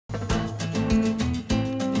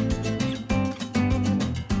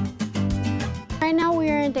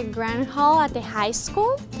the Grand Hall at the high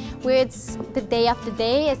school, where it's the day of the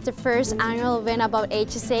day. It's the first annual event about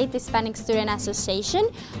HSA, the Hispanic Student Association.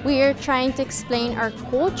 We are trying to explain our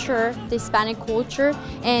culture, the Hispanic culture,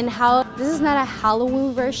 and how this is not a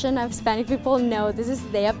Halloween version of Hispanic people. No, this is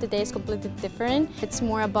day of the day. It's completely different. It's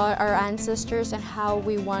more about our ancestors and how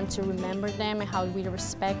we want to remember them and how we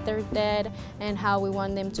respect their dead and how we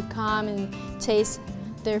want them to come and taste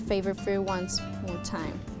their favorite food once more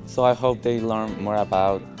time. So I hope they learn more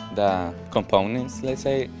about the components, let's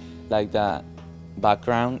say, like the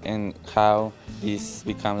background and how this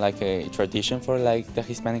become like a tradition for like the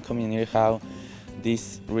Hispanic community, how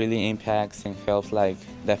this really impacts and helps like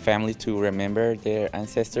the family to remember their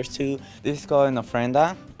ancestors too. This is called an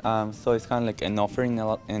ofrenda, so it's kind of like an offering,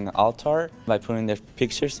 an altar, by putting their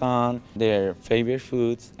pictures on, their favorite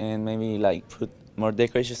foods, and maybe like put more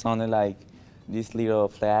decorations on it, like these little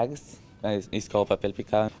flags. It's called papel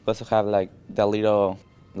picado. We also have like the little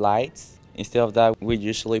lights. Instead of that, we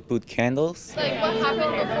usually put candles. Like what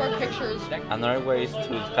happened before pictures? Another way is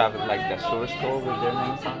to have like the short store with their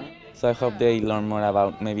names on it. So I hope they learn more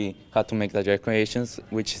about maybe how to make the decorations,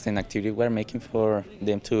 which is an activity we're making for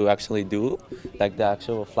them to actually do, like the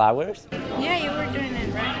actual flowers. Yeah, you were doing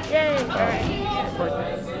it right. Yeah. All right.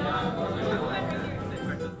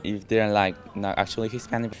 If they're like not actually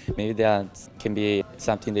Hispanic, maybe that can be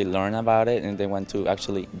something they learn about it and they want to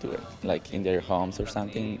actually do it, like in their homes or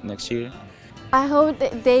something next year. I hope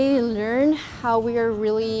that they learn how we are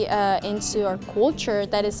really into our culture,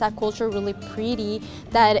 that is a culture really pretty,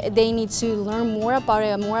 that they need to learn more about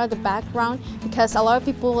it, more of the background, because a lot of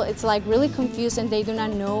people, it's like really confused and they do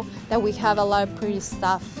not know that we have a lot of pretty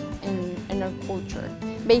stuff in our culture.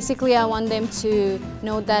 Basically, I want them to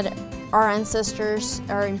know that our ancestors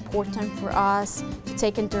are important for us, to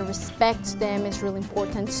take into respect them is really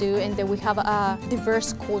important too, and that we have a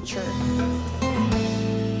diverse culture.